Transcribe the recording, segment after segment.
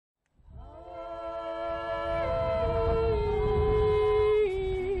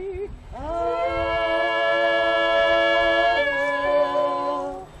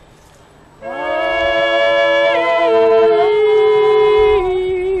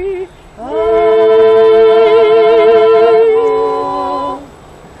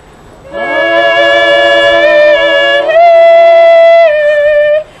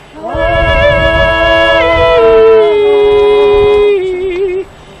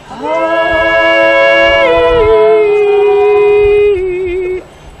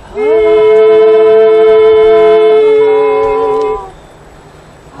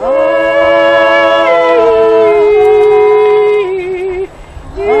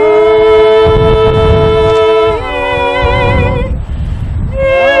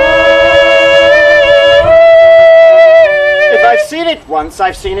once,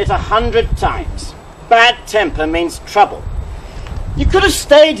 I've seen it 100 times. Bad temper means trouble. You could have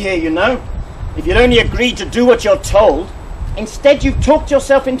stayed here, you know, if you'd only agreed to do what you're told. Instead, you've talked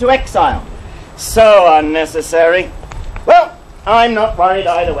yourself into exile. So unnecessary. Well, I'm not worried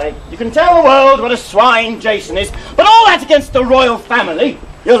either way. You can tell the world what a swine Jason is, but all that against the royal family.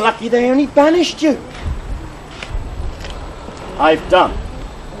 You're lucky they only banished you. I've done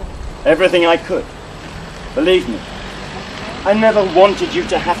everything I could. Believe me, I never wanted you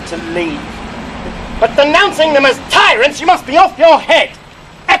to have to leave. But denouncing them as tyrants, you must be off your head.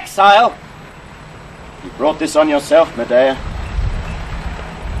 Exile. You brought this on yourself, Medea.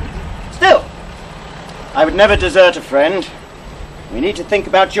 Still, I would never desert a friend. We need to think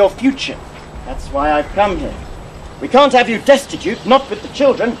about your future. That's why I've come here. We can't have you destitute, not with the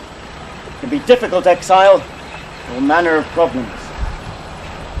children. It can be difficult, exile. All manner of problems.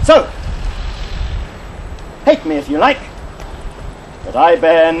 So, hate me if you like, but I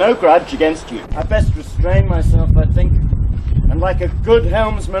bear no grudge against you. I best restrain myself, I think, and like a good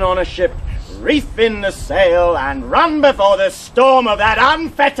helmsman on a ship, reef in the sail and run before the storm of that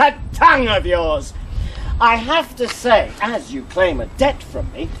unfettered tongue of yours. I have to say, as you claim a debt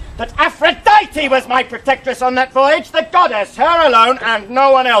from me, that Aphrodite was my protectress on that voyage, the goddess, her alone, and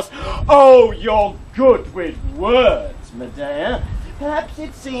no one else. Oh, you're good with words, Medea. Perhaps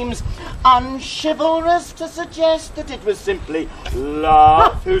it seems unchivalrous to suggest that it was simply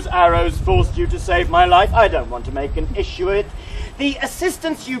love whose arrows forced you to save my life. I don't want to make an issue of it. The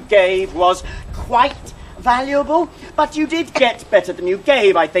assistance you gave was quite valuable, but you did get better than you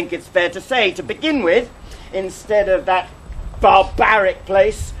gave, I think it's fair to say, to begin with. Instead of that barbaric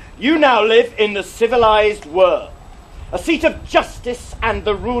place, you now live in the civilized world, a seat of justice and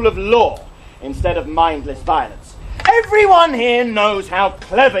the rule of law, instead of mindless violence. Everyone here knows how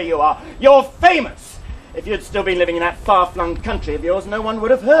clever you are. You're famous. If you'd still been living in that far-flung country of yours, no one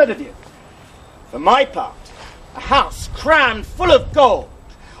would have heard of you. For my part, a house crammed full of gold,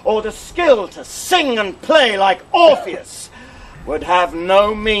 or the skill to sing and play like Orpheus, would have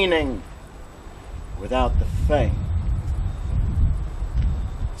no meaning without the fame.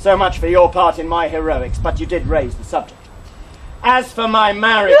 So much for your part in my heroics, but you did raise the subject. As for my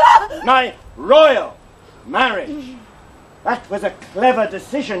marriage, my royal marriage, that was a clever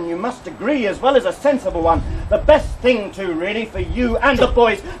decision, you must agree, as well as a sensible one. The best thing, too, really, for you and the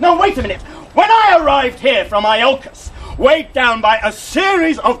boys. Now, wait a minute. When I arrived here from Iolcus, weighed down by a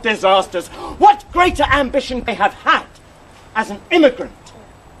series of disasters, what greater ambition could I have had as an immigrant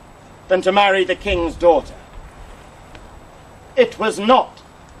than to marry the king's daughter? It was not.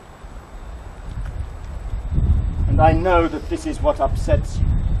 And I know that this is what upsets you.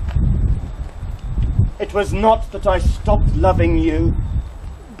 It was not that I stopped loving you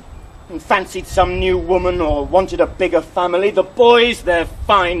and fancied some new woman or wanted a bigger family. The boys, they're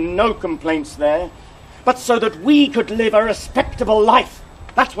fine, no complaints there. But so that we could live a respectable life.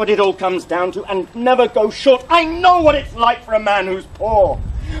 That's what it all comes down to, and never go short. I know what it's like for a man who's poor.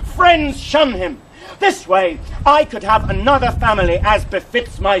 Friends shun him. This way, I could have another family as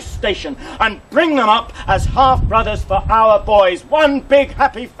befits my station and bring them up as half-brothers for our boys. One big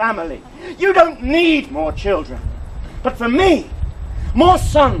happy family. You don't need more children. But for me, more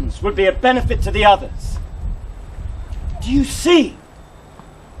sons would be a benefit to the others. Do you see?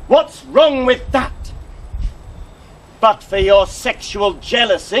 What's wrong with that? But for your sexual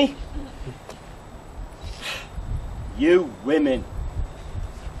jealousy, you women,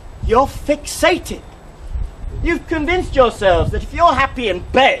 you're fixated. You've convinced yourselves that if you're happy in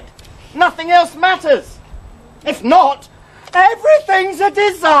bed, nothing else matters. If not, everything's a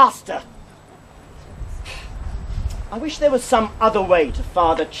disaster. I wish there was some other way to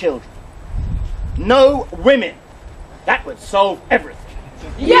father children. No women. That would solve everything.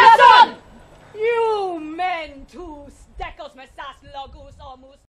 Yes, son! You men too, stekos mesas logus omus.